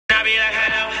I be like,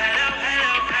 hello, hello,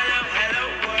 hello, hello, hello,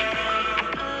 world,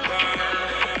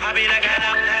 world. I be like,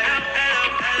 hello, hello, hello,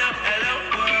 hello, hello,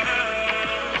 world,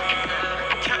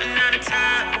 world. Counting down the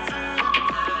time,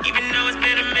 even though it's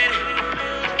been a minute.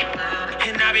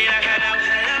 And I be like, hello,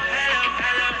 hello, hello,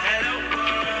 hello, hello,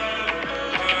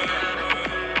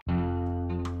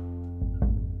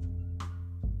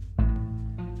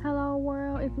 Hello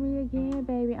world, it's me again,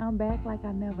 baby. I'm back like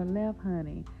I never left,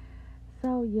 honey.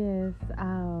 So yes,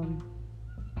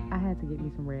 I had to get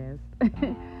me some rest.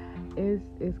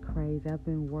 It's crazy. I've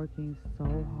been working so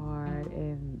hard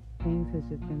and things has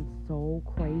just been so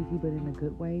crazy, but in a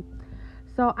good way.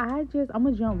 So I'm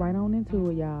gonna jump right on into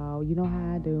it, y'all. You know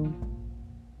how I do.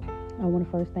 I want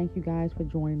to first thank you guys for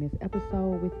joining this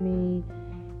episode with me.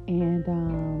 And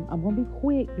I'm gonna be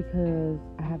quick because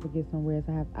I have to get some rest.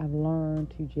 I've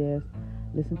learned to just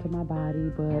listen to my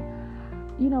body, but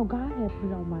God had put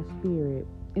it on my spirit,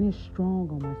 and it's strong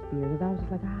on my spirit. Because I was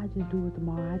just like, I just do it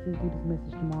tomorrow. I just do this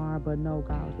message tomorrow. But no,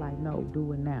 God was like, no,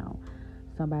 do it now.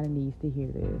 Somebody needs to hear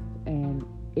this, and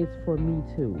it's for me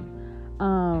too.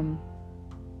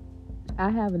 I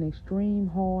have an extreme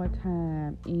hard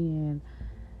time in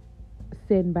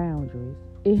setting boundaries.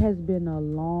 It has been a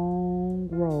long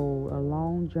road, a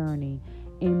long journey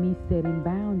in me setting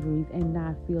boundaries and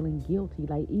not feeling guilty.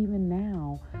 Like even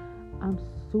now, I'm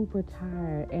super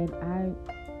tired and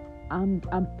I'm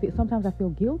sometimes I feel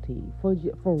guilty for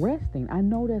resting. I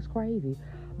know that's crazy,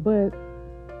 but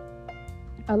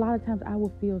a lot of times I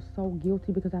will feel so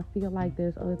guilty because I feel like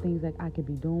there's other things that I could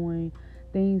be doing,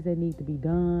 things that need to be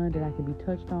done that I could be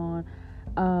touched on.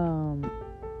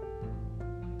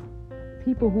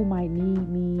 People who might need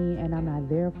me and I'm not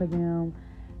there for them,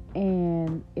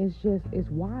 and it's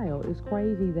wild. It's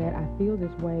crazy that I feel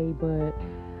this way, but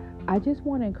I just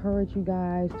want to encourage you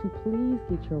guys to please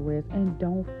get your rest and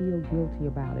don't feel guilty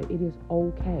about it. It is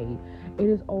okay. It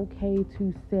is okay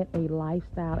to set a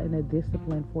lifestyle and a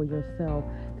discipline for yourself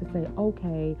to say,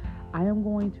 okay, I am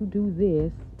going to do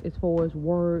this as far as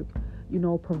work,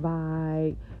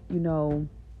 provide,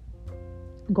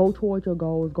 go towards your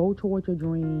goals, go towards your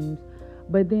dreams.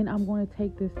 But then I'm going to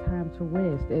take this time to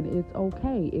rest, and it's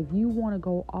okay. If you want to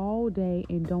go all day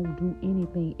and don't do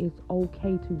anything, it's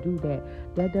okay to do that.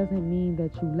 That doesn't mean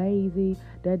that you're lazy.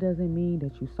 That doesn't mean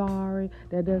that you're sorry.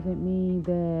 That doesn't mean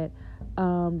that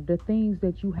the things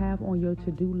that you have on your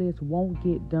to-do list won't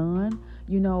get done.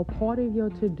 Part of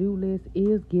your to-do list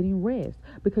is getting rest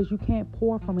because you can't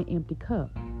pour from an empty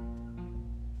cup.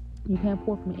 You can't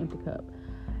pour from an empty cup.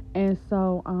 And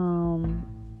so,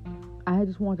 I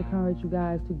just want to encourage you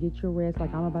guys to get your rest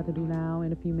like I'm about to do now.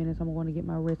 In a few minutes, I'm going to get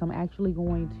my rest. I'm actually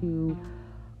going to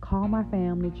call my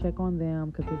family, check on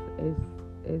them, because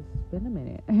it's been a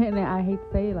minute. And I hate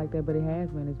to say it like that, but it has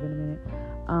been. It's been a minute.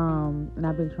 And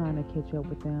I've been trying to catch up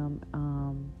with them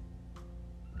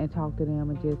and talk to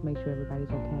them and just make sure everybody's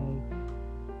okay.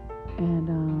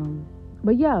 And,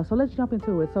 but yeah, so let's jump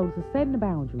into it. So it's setting the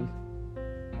boundaries.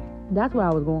 That's where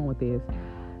I was going with this.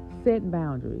 Setting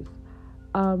boundaries.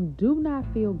 Do not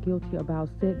feel guilty about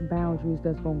setting boundaries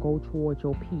that's going to go towards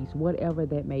your peace, whatever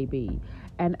that may be.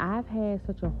 And I've had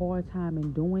such a hard time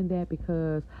in doing that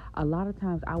because a lot of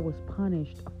times I was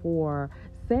punished for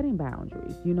setting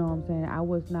boundaries. You know what I'm saying? I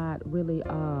was not really,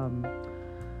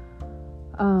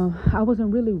 I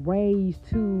wasn't really raised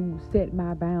to set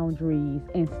my boundaries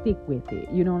and stick with it.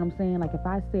 You know what I'm saying? Like if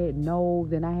I said no,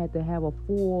 then I had to have a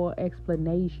full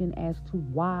explanation as to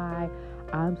why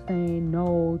I'm saying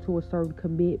no to a certain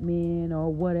commitment or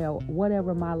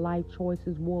whatever my life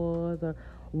choices was or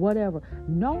whatever.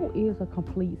 No is a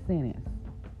complete sentence.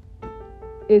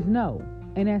 It's no,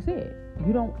 and that's it.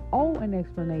 You don't owe an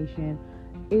explanation.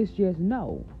 It's just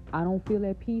no. I don't feel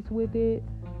at peace with it.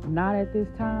 Not at this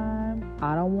time.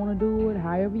 I don't want to do it.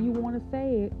 However you want to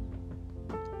say it.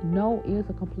 No is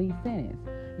a complete sentence.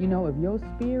 If your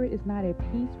spirit is not at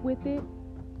peace with it,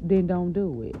 then don't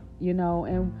do it.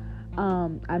 And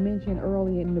I mentioned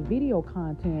earlier in the video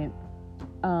content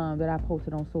that I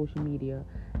posted on social media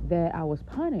that I was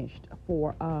punished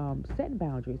for setting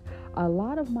boundaries. A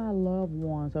lot of my loved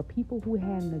ones are people who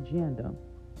had an agenda,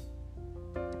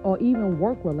 or even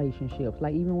work relationships.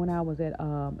 Like even when I was at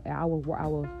I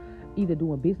was either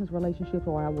doing business relationships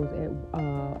or I was at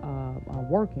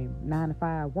working 9 to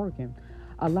 5 working.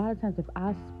 A lot of times, if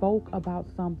I spoke about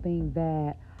something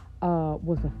that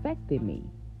was affecting me,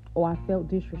 or I felt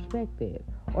disrespected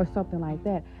or something like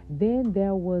that, then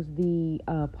there was the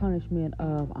punishment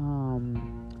of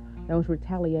there was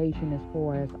retaliation as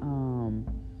far as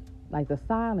like the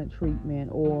silent treatment,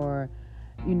 or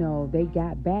they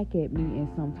got back at me in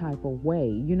some type of way,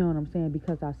 you know what I'm saying,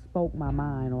 because I spoke my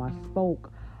mind, or I spoke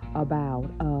about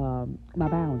my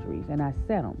boundaries, and I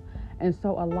set them. And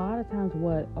so a lot of times,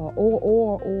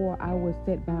 or I would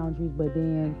set boundaries, but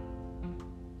then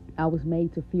I was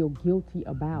made to feel guilty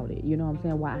about it. You know what I'm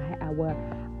saying? Where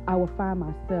I would find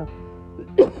myself,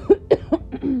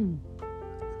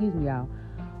 excuse me, y'all.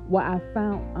 Where I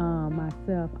found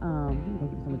myself, let me go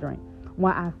get some drink.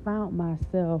 Where I found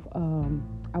myself,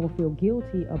 I would feel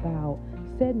guilty about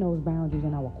setting those boundaries,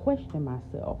 and I would question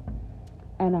myself,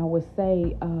 and I would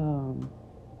say,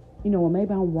 well,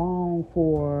 maybe I'm wrong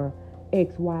for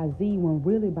X, Y, Z. When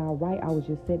really, by right, I was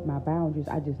just setting my boundaries.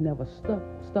 I just never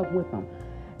stuck with them.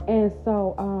 And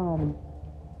so,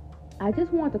 I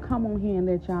just want to come on here and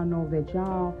let y'all know that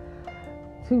y'all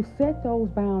to set those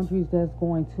boundaries that's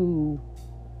going to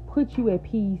put you at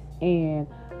peace, and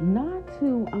not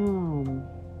to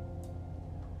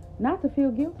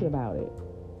feel guilty about it.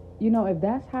 If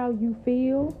that's how you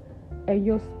feel and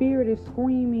your spirit is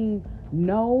screaming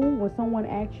no when someone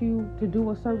asks you to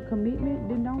do a certain commitment,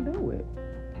 then don't do it.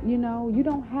 You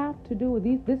don't have to do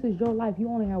it. This is your life. You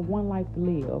only have one life to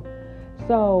live.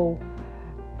 So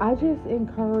I just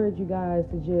encourage you guys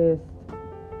to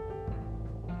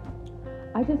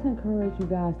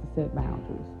set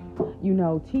boundaries.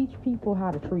 Teach people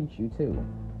how to treat you too.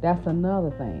 That's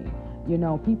another thing.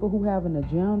 People who have an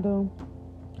agenda,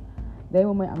 they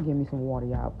will I'm giving me some water,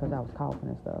 y'all, because I was coughing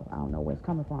and stuff. I don't know where it's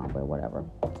coming from, but whatever.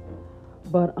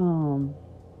 But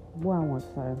what I want to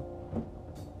say,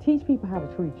 teach people how to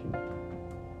treat you.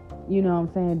 You know what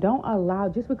I'm saying? Don't allow,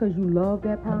 just because you love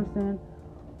that person,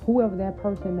 whoever that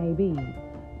person may be,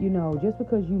 just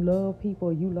because you love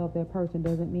people, you love that person,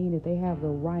 doesn't mean that they have the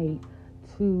right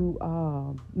to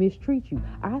mistreat you.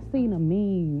 I seen a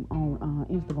meme on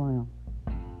Instagram,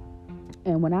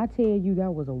 and when I tell you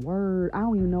that was a word, I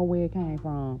don't even know where it came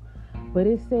from, but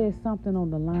it says something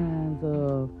on the lines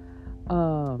of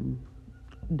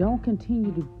don't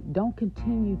continue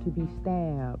to be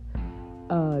stabbed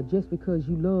just because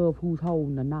you love who's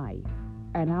holding the knife.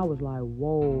 And I was like,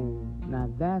 whoa, now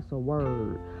that's a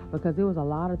word. Because there was a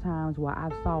lot of times where I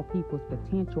saw people's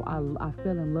potential. I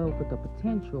fell in love with the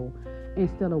potential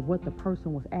instead of what the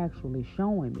person was actually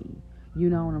showing me. You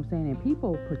know what I'm saying? And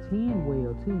people pretend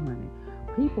well too, honey.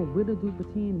 People really do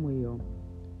pretend well.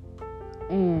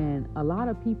 And a lot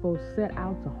of people set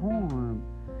out to harm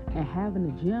and have an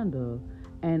agenda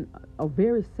and are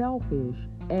very selfish.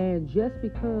 And just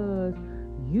because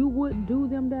you wouldn't do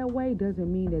them that way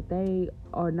doesn't mean that they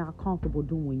are not comfortable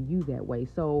doing you that way.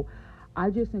 So I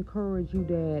just encourage you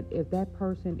that if that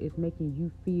person is making you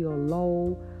feel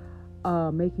low,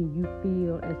 making you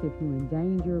feel as if you're in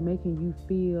danger, making you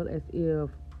feel as if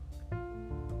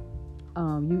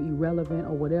you're irrelevant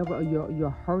or whatever, or you're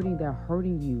hurting, they're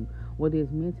hurting you, whether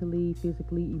it's mentally,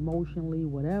 physically, emotionally,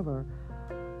 whatever,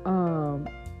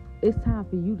 it's time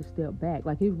for you to step back.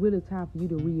 Like, it's really time for you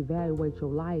to reevaluate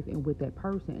your life and with that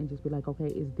person and just be like, okay,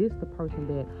 is this the person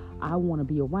that I want to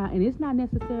be around? And it's not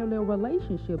necessarily a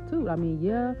relationship too. I mean,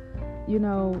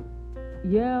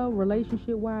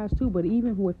 relationship wise too, but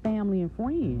even with family and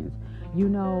friends,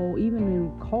 even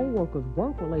in co-workers,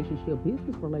 work relationship,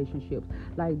 business relationships,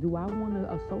 like, do I want to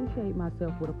associate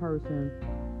myself with a person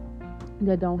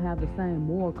that don't have the same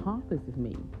moral compass as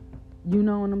me? You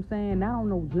know what I'm saying? Not on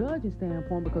no judging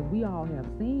standpoint, because we all have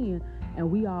sinned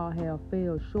and we all have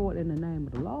fell short in the name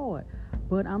of the Lord.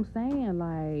 But I'm saying,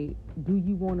 like, do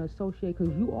you want to associate?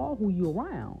 Because you are who you're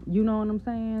around. You know what I'm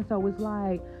saying? So it's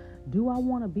like, do I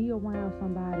want to be around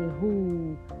somebody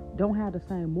who don't have the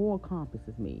same moral compass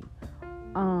as me?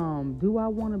 Do I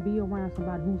want to be around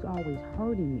somebody who's always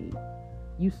hurting me?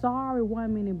 You sorry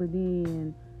one minute, but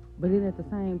then at the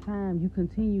same time, you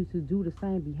continue to do the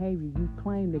same behavior you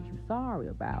claim that you're sorry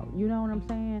about. You know what I'm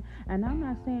saying? And I'm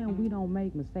not saying we don't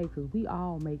make mistakes, because we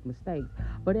all make mistakes.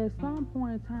 But at some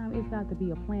point in time, it's got to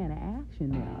be a plan of action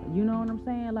now. You know what I'm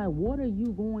saying? Like, what are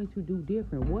you going to do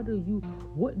different? What do you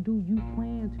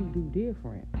plan to do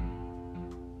different?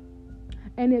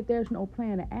 And if there's no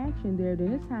plan of action there,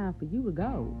 then it's time for you to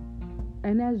go.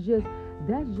 And that's just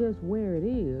where it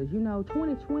is.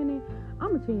 2020, I'm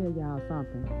going to tell y'all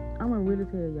something. I'm going to really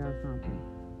tell y'all something.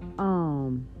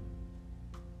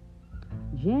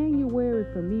 January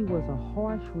for me was a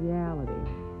harsh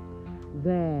reality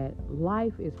that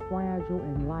life is fragile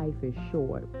and life is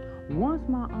short. Once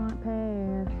my aunt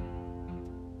passed,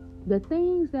 the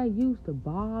things that used to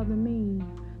bother me,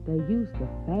 that used to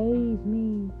faze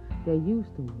me, that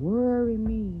used to worry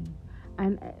me,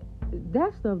 and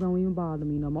that stuff don't even bother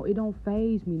me no more. It don't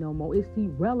faze me no more. It's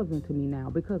irrelevant to me now,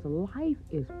 because life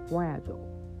is fragile.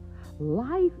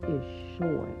 Life is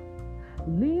short.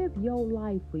 Live your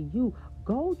life for you.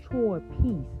 Go toward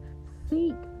peace.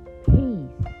 Seek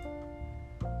peace.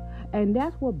 And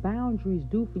that's what boundaries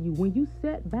do for you. When you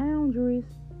set boundaries,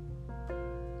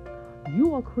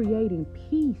 you are creating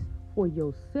peace for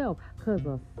yourself. Because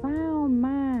a sound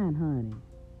mind, honey,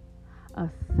 a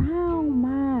sound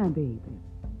mind, baby,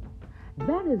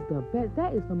 that is the best,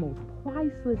 that is the most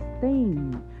priceless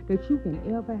thing that you can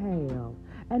ever have.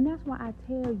 And that's why I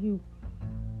tell you,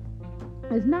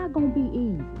 it's not going to be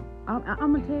easy. I'm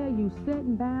going to tell you,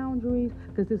 setting boundaries,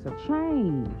 because it's a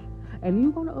change. And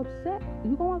you're going to upset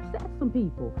some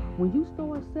people. When you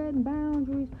start setting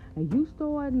boundaries and you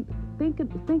start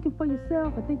thinking for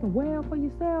yourself and thinking well for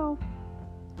yourself,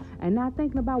 and not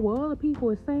thinking about what other people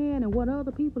are saying and what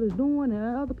other people is doing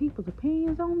and other people's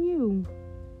opinions on you,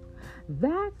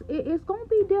 it's going to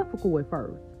be difficult at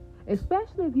first.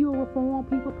 Especially if you're a reformed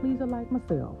people pleaser like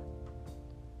myself.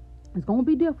 It's going to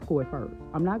be difficult at first.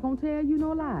 I'm not going to tell you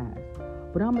no lies.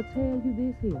 But I'm going to tell you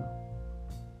this here.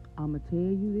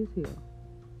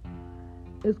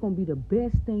 It's going to be the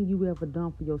best thing you ever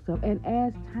done for yourself. And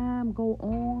as time go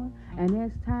on, and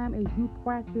as you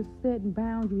practice setting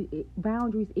boundaries,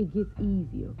 it gets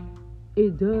easier.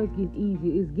 It does get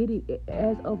easier.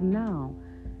 As of now,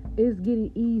 it's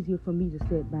getting easier for me to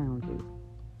set boundaries.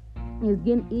 It's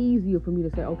getting easier for me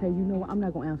to say, okay, you know what? I'm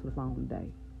not going to answer the phone today.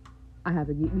 I have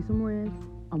to get me some rest.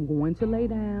 I'm going to lay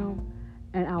down,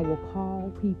 and I will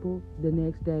call people the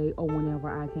next day or whenever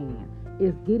I can.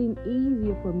 It's getting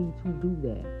easier for me to do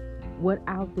that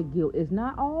without the guilt. It's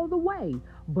not all the way,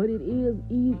 but it is.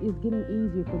 It's getting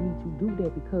easier for me to do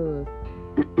that because,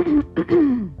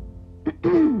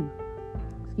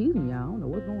 excuse me, y'all. I don't know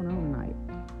what's going on tonight,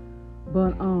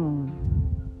 but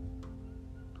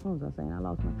what was I saying? I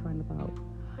lost my train of thought.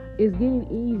 It's getting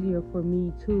easier for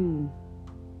me to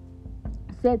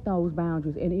set those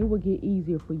boundaries, and it will get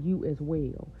easier for you as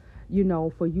well. You know,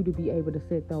 for you to be able to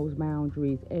set those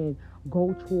boundaries and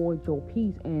go towards your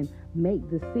peace and make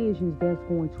decisions that's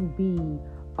going to be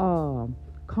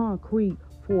concrete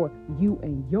for you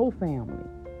and your family.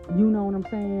 You know what I'm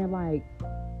saying? Like,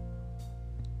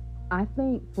 I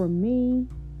think for me,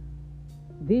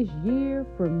 this year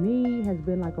for me has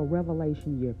been like a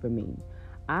revelation year for me.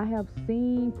 I have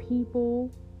seen people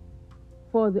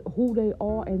for who they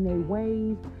are and their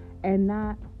ways, and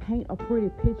not paint a pretty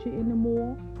picture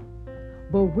anymore,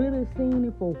 but really seeing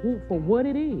it for what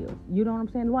it is. You know what I'm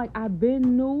saying? Like, I've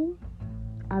been new,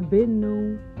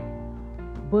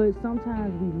 but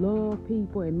sometimes we love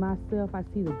people, and myself, I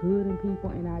see the good in people,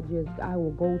 and I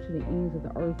will go to the ends of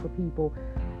the earth for people,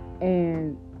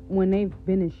 and when they've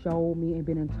been and showed me and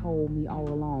been and told me all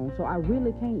along. So I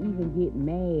really can't even get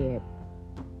mad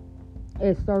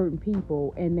at certain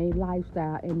people and their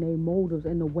lifestyle and their motives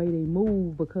and the way they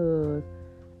move, because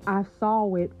I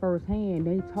saw it firsthand.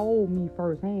 They told me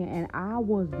firsthand, and I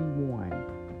was the one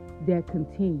that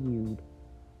continued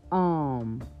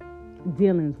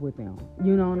dealings with them.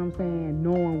 You know what I'm saying?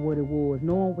 Knowing what it was,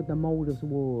 knowing what the motives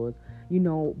was, you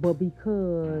know, but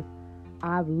because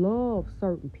I've loved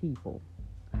certain people,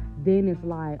 then it's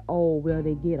like, oh, well,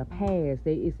 they get a pass.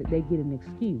 They get an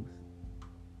excuse.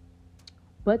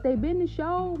 But they been and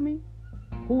showed me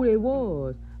who they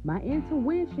was. My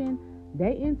intuition,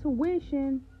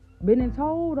 been and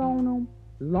told on them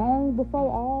long before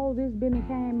all this been and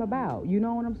came about. You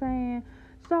know what I'm saying?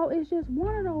 So it's just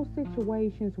one of those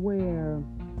situations where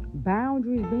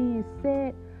boundaries being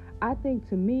set, I think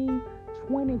to me,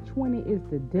 2020 is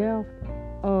the death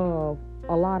of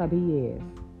a lot of BS.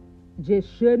 Just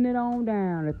shutting it on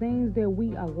down. The things that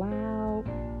we allowed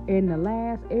in the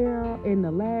last era, in the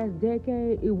last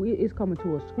decade, it's coming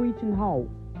to a screeching halt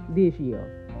this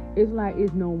year. It's like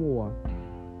it's no more.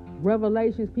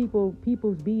 Revelations, people's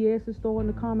BS is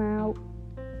starting to come out.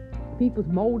 People's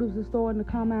motives are starting to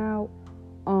come out.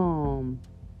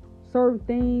 Certain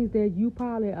things that you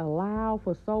probably allowed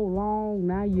for so long,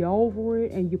 now you're over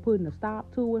it and you're putting a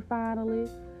stop to it finally.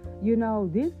 You know,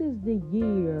 this is the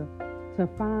year to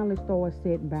finally start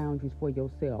setting boundaries for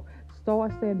yourself.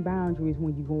 Start setting boundaries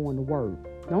when you're going to work.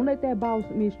 Don't let that boss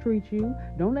mistreat you.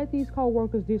 Don't let these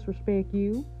coworkers disrespect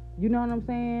you. You know what I'm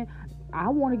saying? I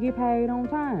want to get paid on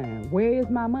time. Where is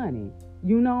my money?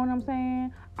 You know what I'm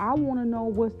saying? I want to know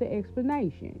what's the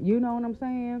explanation. You know what I'm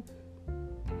saying?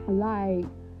 Like,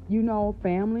 you know,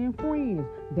 family and friends,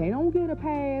 they don't get a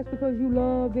pass because you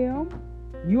love them.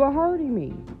 You are hurting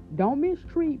me. Don't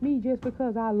mistreat me just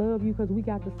because I love you because we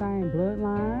got the same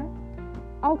bloodline.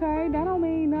 Okay, that don't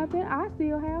mean nothing. I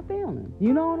still have feelings.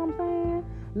 You know what I'm saying?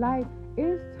 Like,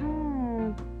 it's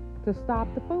time to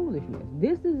stop the foolishness.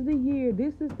 This is the year.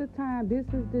 This is the time. This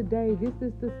is the day. This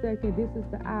is the second. This is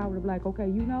the hour of like, okay,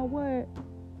 you know what?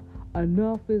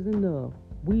 Enough is enough.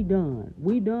 We done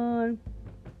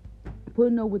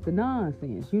putting up with the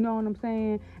nonsense. You know what I'm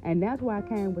saying? And that's why I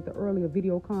came with the earlier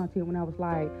video content when I was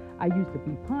like, I used to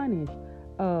be punished,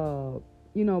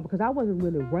 because I wasn't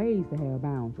really raised to have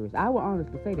boundaries. I would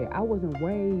honestly say that. I was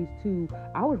raised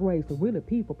to really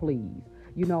people please.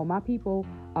 My people,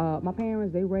 my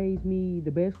parents, they raised me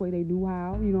the best way they knew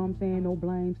how. You know what I'm saying? No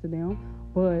blames to them.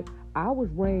 But I was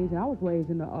raised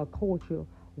in a culture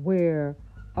where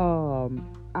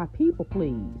I people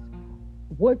please.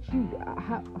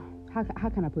 How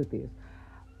can I put this?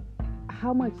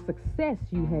 How much success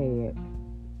you had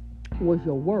was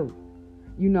your worth.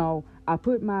 I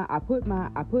put my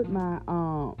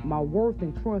worth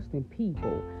and trust in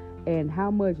people, and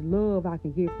how much love I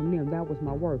can get from them. That was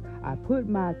my worth. I put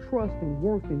my trust and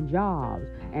worth in jobs,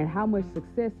 and how much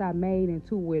success I made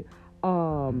into it.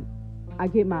 I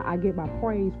get my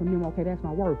praise from them. Okay, that's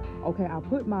my worth. Okay, I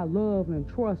put my love and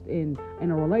trust in a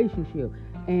relationship,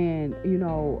 and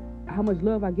how much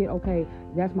love I get. Okay,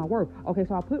 that's my worth. Okay,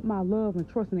 so I put my love and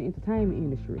trust in the entertainment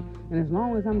industry, and as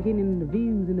long as I'm getting the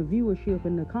views and the viewership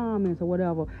and the comments or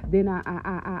whatever, then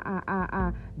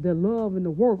I the love and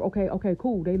the worth. Okay,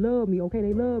 cool. They love me. Okay,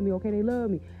 they love me. Okay, they love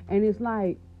me. And it's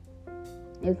like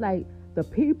the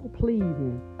people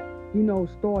pleasing,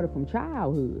 started from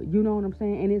childhood. You know what I'm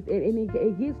saying? And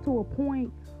it gets to a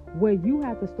point where you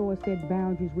have to start setting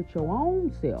boundaries with your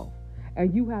own self.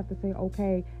 And you have to say,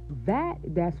 okay,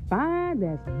 that's fine,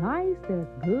 that's nice, that's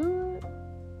good.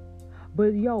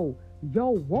 But your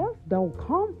worth don't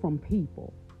come from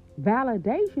people.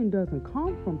 Validation doesn't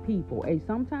come from people. And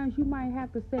sometimes you might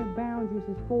have to set boundaries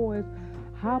as far as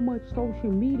how much social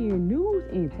media news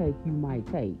intake you might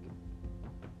take.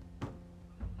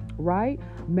 Right?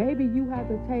 Maybe you have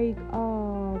to take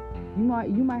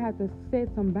you might have to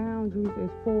set some boundaries as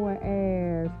far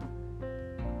as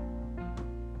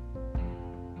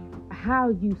how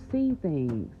you see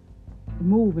things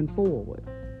moving forward.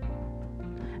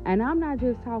 And I'm not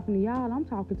just talking to y'all, I'm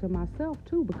talking to myself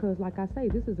too, because like I say,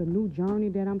 this is a new journey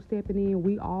that I'm stepping in.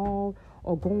 We all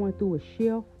are going through a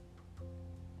shift.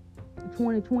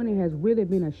 2020 has really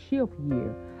been a shift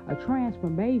year, a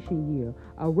transformation year,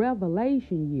 a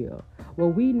revelation year, where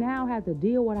we now have to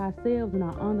deal with ourselves and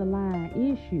our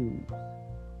underlying issues.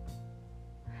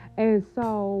 And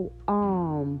so,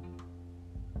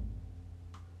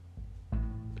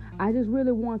 I just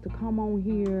really want to come on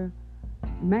here,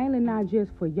 mainly not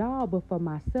just for y'all, but for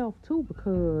myself too,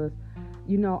 because,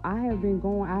 I have been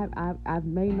going, I've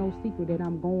made no secret that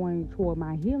I'm going toward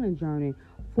my healing journey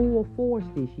full force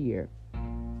this year.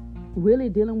 Really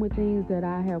dealing with things that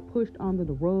I have pushed under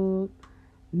the rug,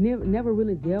 never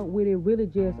really dealt with it, really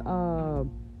just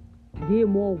did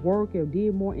more work and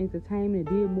did more entertainment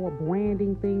and did more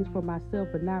branding things for myself,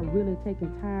 but not really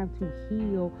taking time to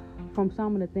heal from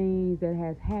some of the things that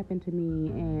has happened to me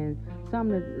and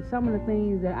some of the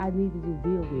things that I need to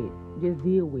just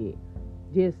deal with,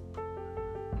 just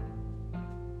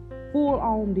full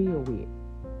on deal with.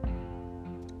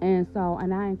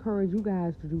 And I encourage you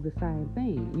guys to do the same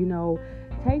thing.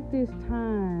 Take this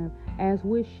time as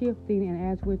we're shifting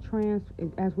and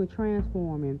as we're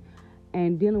transforming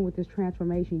and dealing with this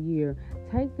transformation year.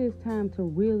 Take this time to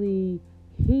really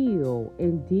heal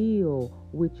and deal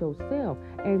with yourself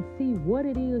and see what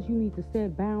it is you need to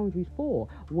set boundaries for.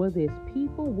 Whether it's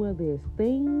people, whether it's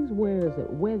things,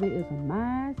 whether it's a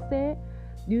mindset.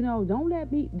 Don't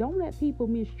let people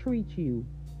mistreat you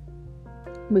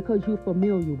because you're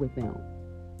familiar with them.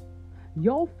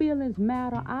 Your feelings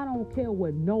matter. I don't care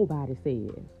what nobody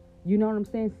says. You know what I'm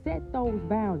saying? Set those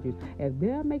boundaries. If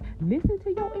listen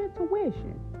to your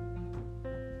intuition.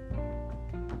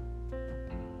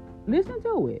 Listen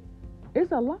to it.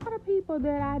 It's a lot of people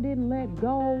that I didn't let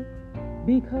go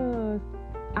because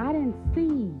I didn't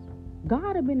see.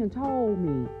 God had been and told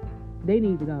me they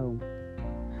need to go.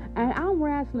 And I'm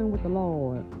wrestling with the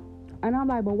Lord. And I'm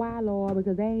like, but why, Lord?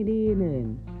 Because they ain't did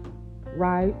nothing.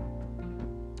 Right?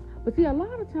 But see, a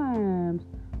lot of times,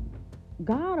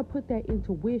 God will put that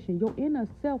intuition. Your inner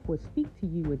self will speak to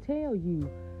you and tell you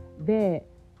that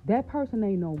person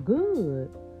ain't no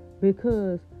good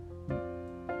because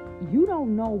you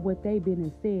don't know what they've been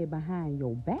and said behind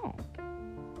your back.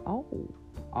 Oh,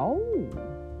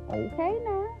 okay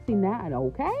now.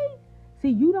 See,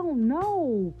 you don't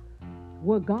know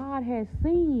what God has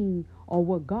seen or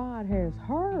what God has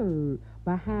heard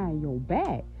behind your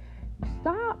back.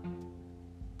 Stop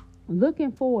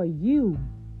looking for you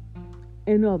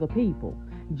in other people.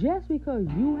 Just because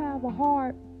you have a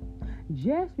heart,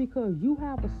 just because you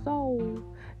have a soul,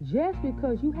 just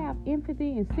because you have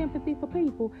empathy and sympathy for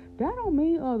people, that don't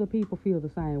mean other people feel the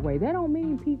same way. That don't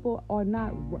mean people are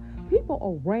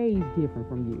raised different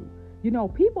from you.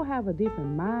 People have a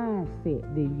different mindset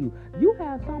than you. You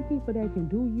have some people that can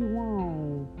do you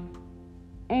wrong,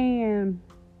 and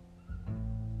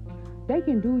they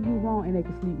can do you wrong and they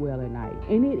can sleep well at night.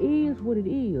 And it is what it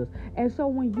is. And so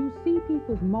when you see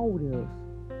people's motives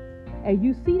and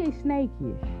you see they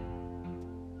snakish,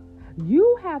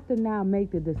 you have to now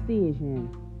make the decision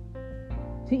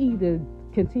to either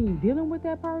continue dealing with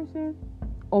that person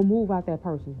or move out that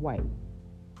person's way.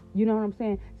 You know what I'm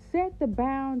saying? Set the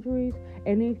boundaries,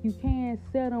 and if you can,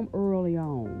 set them early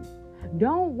on.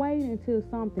 Don't wait until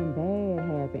something bad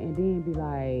happens and then be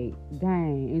like,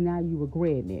 dang, and now you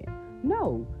regretting it.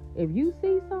 No. If you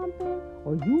see something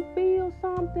or you feel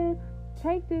something,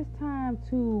 take this time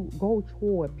to go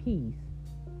toward peace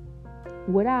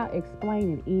without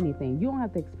explaining anything. You don't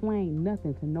have to explain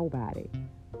nothing to nobody.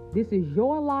 This is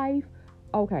your life.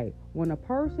 Okay, when a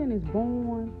person is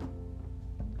born,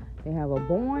 they have a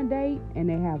born date and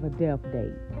they have a death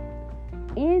date.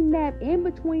 In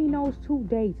between those two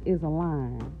dates is a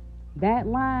line. That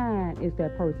line is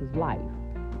that person's life.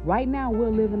 Right now, we're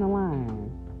living a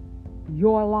line.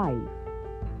 Your life.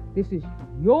 This is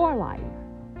your life.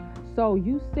 So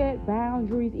you set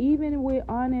boundaries, even with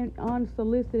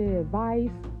unsolicited advice.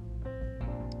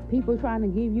 People trying to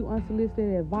give you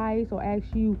unsolicited advice or ask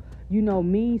you,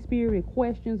 mean-spirited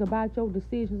questions about your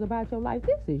decisions about your life.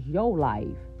 This is your life.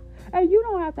 And you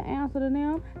don't have to answer to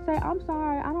them. Say, I'm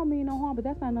sorry, I don't mean no harm, but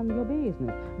that's not none of your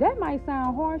business. That might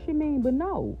sound harsh and mean, but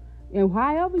no. And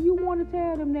however you want to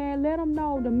tell them that, let them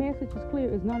know the message is clear.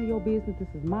 It's none of your business. This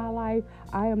is my life.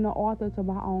 I am the author to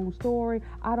my own story.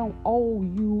 I don't owe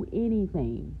you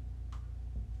anything.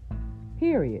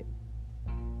 Period.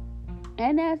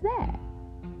 And that's that.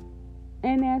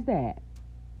 And that's that.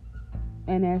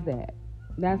 And that's that.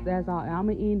 That's all. I'm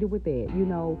gonna end it with that.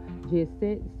 Just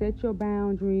set your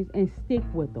boundaries and stick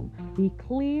with them. Be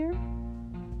clear.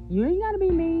 You ain't gotta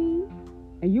be mean,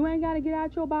 and you ain't gotta get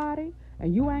out your body,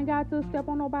 and you ain't got to step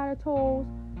on nobody's toes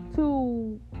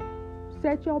to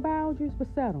set your boundaries, but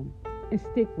set them and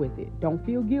stick with it. Don't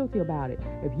feel guilty about it.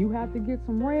 If you have to get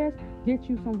some rest, get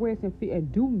you some rest,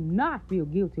 and do not feel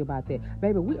guilty about that,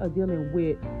 baby. We're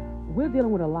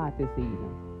dealing with a lot this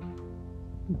season.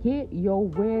 Get your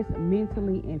rest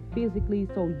mentally and physically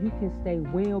so you can stay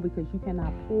well, because you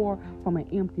cannot pour from an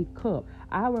empty cup.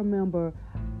 I remember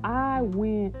I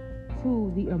went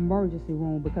to the emergency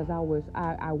room because I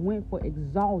went for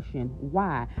exhaustion.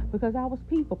 Why? Because I was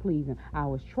people pleasing. I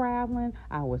was traveling,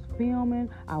 I was filming,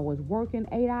 I was working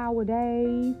 8-hour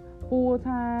days full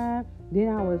time.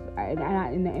 Then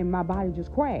and my body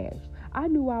just crashed. I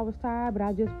knew I was tired, but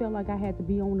I just felt like I had to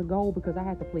be on the go because I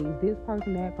had to please this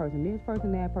person, that person, this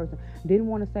person, that person. Didn't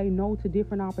want to say no to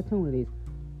different opportunities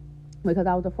because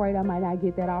I was afraid I might not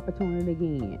get that opportunity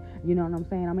again. You know what I'm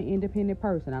saying? I'm an independent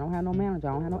person. I don't have no manager.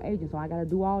 I don't have no agent, so I got to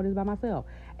do all this by myself.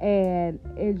 And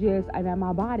and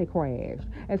my body crashed.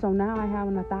 And so now I have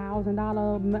a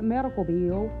 $1,000 medical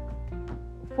bill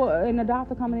and the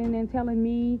doctor coming in and telling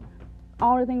me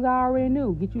all the things I already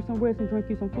knew. Get you some rest and drink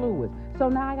you some fluids. So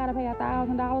now I got to pay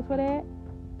 $1,000 for that?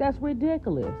 That's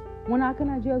ridiculous. When I could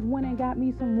have just went and got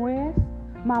me some rest,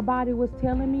 my body was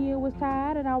telling me it was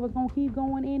tired and I was going to keep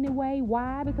going anyway.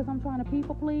 Why? Because I'm trying to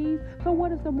people please. So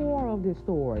what is the moral of this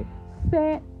story?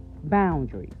 Set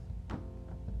boundaries.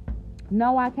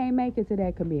 No, I can't make it to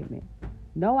that commitment.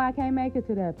 No, I can't make it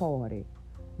to that party.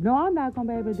 No, I'm not going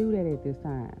to be able to do that at this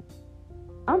time.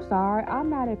 I'm sorry. I'm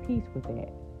not at peace with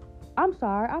that. I'm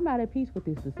sorry, I'm not at peace with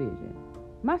this decision.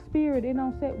 My spirit, it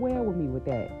don't sit well with me with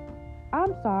that.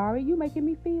 I'm sorry, you making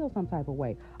me feel some type of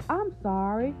way. I'm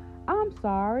sorry,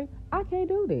 I can't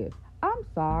do this. I'm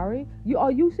sorry.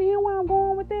 Are you seeing where I'm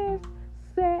going with this?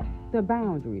 Set the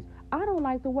boundaries. I don't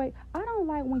like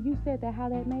when you said that, how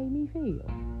that made me feel.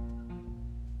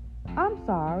 I'm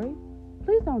sorry.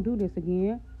 Please don't do this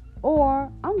again.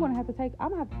 Or I'm gonna have to step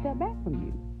back from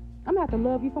you. I'm going to have to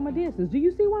love you from a distance. Do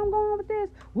you see where I'm going with this?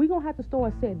 We're going to have to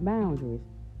start setting boundaries.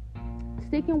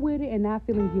 Sticking with it and not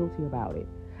feeling guilty about it.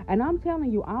 And I'm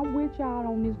telling you, I'm with y'all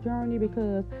on this journey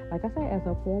because, like I said, as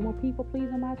a former people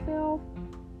pleaser myself,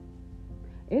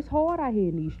 it's hard out here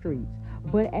in these streets.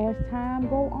 But as time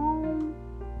go on,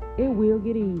 it will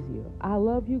get easier. I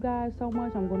love you guys so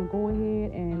much. I'm going to go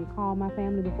ahead and call my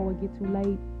family before it gets too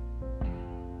late.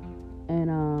 And,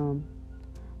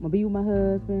 I'm gonna be with my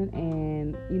husband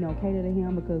and cater to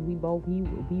him because we both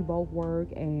work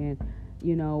and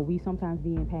we sometimes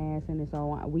be in passing, and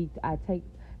so I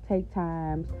take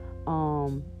times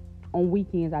on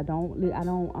weekends. I don't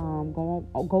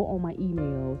go on my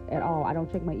emails at all. I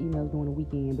don't check my emails during the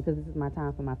weekend because this is my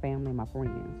time for my family and my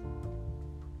friends.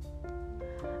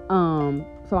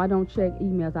 So I don't check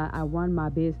emails. I run my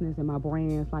business and my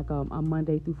brands like a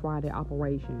Monday through Friday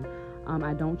operation.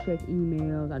 I don't check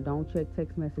emails. I don't check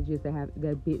text messages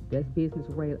that's business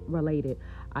related.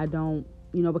 I don't,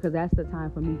 because that's the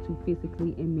time for me to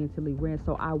physically and mentally rest.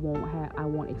 So I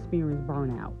won't experience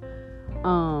burnout.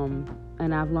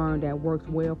 And I've learned that works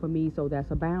well for me. So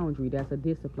that's a boundary. That's a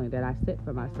discipline that I set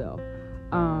for myself.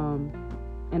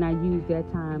 And I use that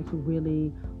time to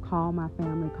really call my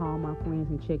family, call my friends,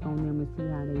 and check on them and see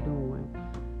how they're doing.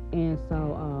 And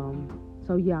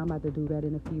so yeah, I'm about to do that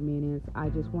in a few minutes. I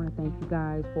just want to thank you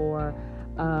guys for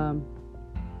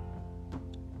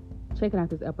checking out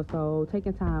this episode,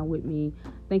 taking time with me.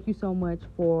 Thank you so much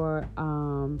for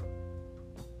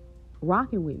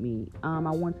rocking with me. I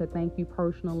want to thank you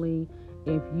personally.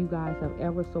 If you guys have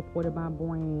ever supported my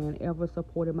brand, ever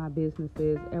supported my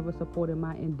businesses, ever supported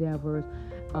my endeavors,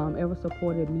 ever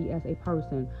supported me as a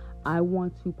person, I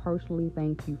want to personally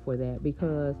thank you for that,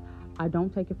 because I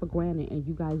don't take it for granted, and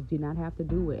you guys did not have to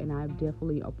do it, and I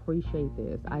definitely appreciate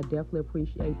this. I definitely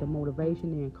appreciate the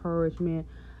motivation, the encouragement,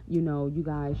 you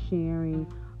guys sharing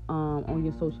on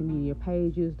your social media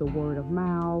pages, the word of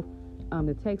mouth,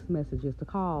 the text messages, the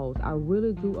calls. I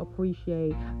really do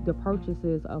appreciate the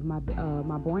purchases of my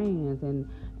brands and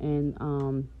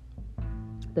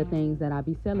the things that I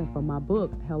be selling for my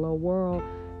book, Hello World,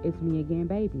 It's Me Again,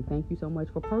 Baby. Thank you so much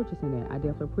for purchasing it. I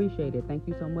definitely appreciate it. Thank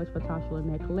you so much for Tasha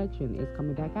Lynette Collection. It's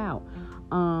coming back out.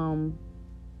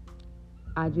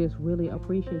 I just really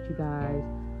appreciate you guys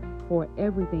for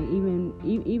everything,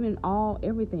 even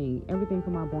everything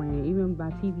for my brand, even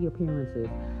my TV appearances.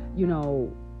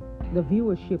 The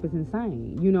viewership is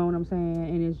insane. You know what I'm saying?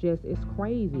 And it's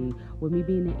crazy. With me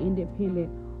being an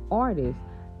independent artist,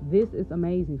 this is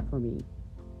amazing for me.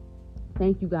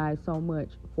 Thank you guys so much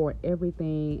for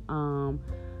everything.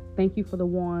 Thank you for the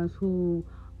ones who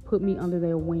put me under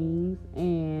their wings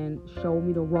and showed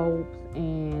me the ropes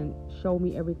and showed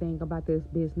me everything about this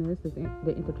business,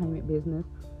 the entertainment business.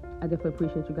 I definitely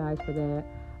appreciate you guys for that.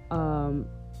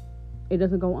 It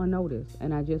doesn't go unnoticed,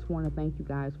 and I just want to thank you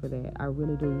guys for that. I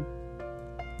really do.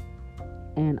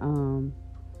 And I'm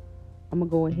gonna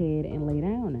go ahead and lay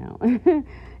down now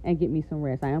and get me some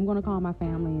rest. I am gonna call my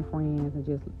family and friends and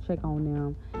just check on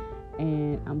them,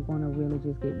 and I'm gonna really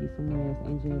just get me some rest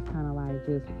and just kind of like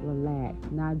just relax,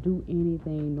 not do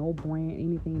anything,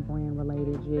 anything brand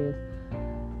related. Just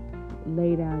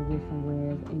lay down, get some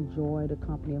rest, enjoy the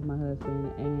company of my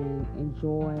husband, and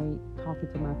enjoy talking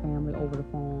to my family over the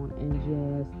phone, and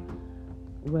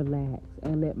just relax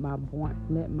and let my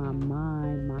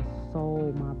mind, my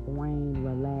soul, my brain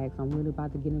relax. I'm really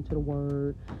about to get into the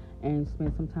Word and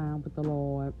spend some time with the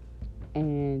Lord,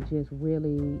 and just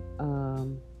really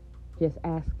just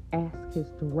ask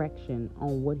His direction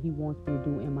on what He wants me to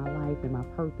do in my life and my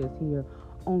purpose here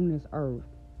on this earth.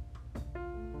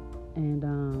 And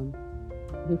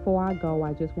before I go,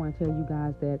 I just want to tell you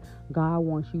guys that God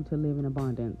wants you to live in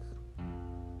abundance.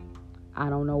 I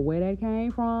don't know where that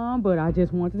came from, but I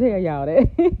just want to tell y'all that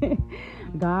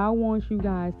God wants you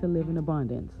guys to live in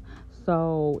abundance.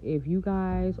 So if you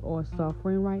guys are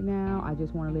suffering right now, I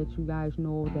just want to let you guys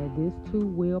know that this too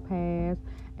will pass,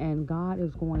 and God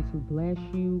is going to bless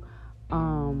you.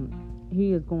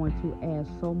 He is going to add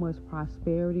so much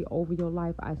prosperity over your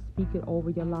life. I speak it over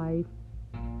your life.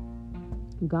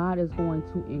 God is going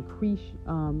to increase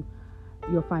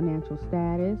your financial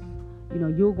status.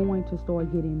 You're going to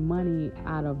start getting money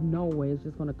out of nowhere. It's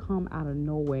just going to come out of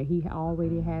nowhere. He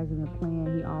already has it in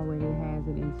plan. He already has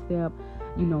it in step.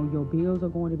 Your bills are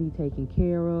going to be taken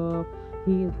care of.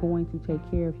 He is going to take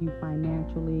care of you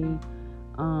financially,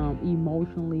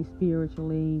 emotionally,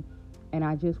 spiritually. And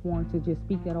I just want to just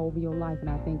speak that over your life. And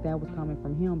I think that was coming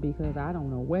from Him, because I don't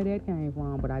know where that came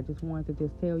from. But I just wanted to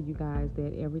just tell you guys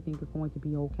that everything is going to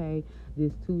be okay.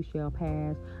 This too shall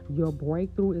pass. Your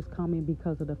breakthrough is coming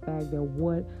because of the fact that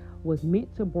what was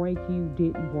meant to break you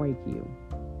didn't break you.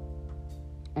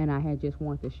 And I had just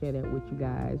wanted to share that with you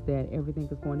guys, that everything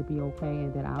is going to be okay,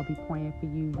 and that I'll be praying for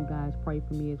you. You guys pray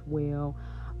for me as well.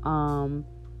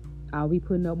 I'll be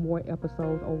putting up more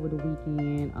episodes over the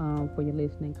weekend for your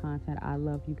listening content. I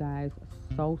love you guys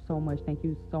so much. Thank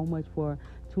you so much for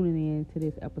tuning in to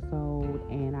this episode.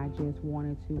 And I just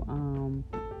wanted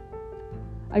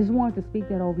to speak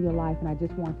that over your life, and I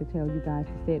just wanted to tell you guys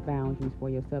to set boundaries for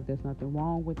yourself. There's nothing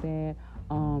wrong with that.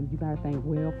 You gotta think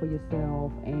well for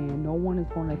yourself, and no one is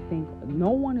gonna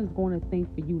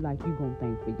think for you like you're gonna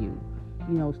think for you.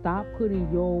 Stop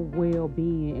putting your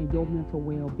well-being and your mental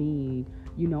well-being,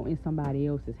 in somebody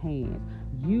else's hands.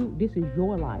 This is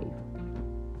your life.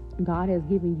 God has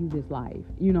given you this life.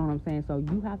 You know what I'm saying? So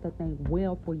you have to think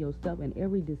well for yourself, and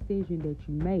every decision that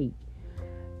you make,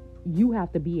 you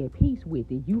have to be at peace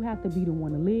with it. You have to be the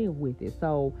one to live with it.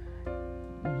 So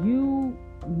you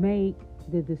make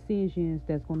the decisions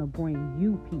that's going to bring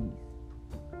you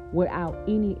peace without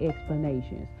any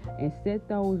explanations, and set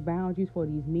those boundaries for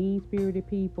these mean-spirited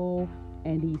people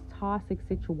and these toxic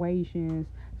situations.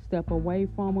 Step away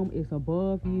from them. It's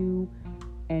above you.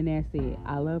 And that's it.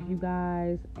 I love you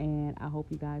guys, and I hope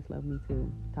you guys love me too.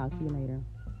 Talk to you later.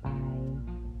 Bye.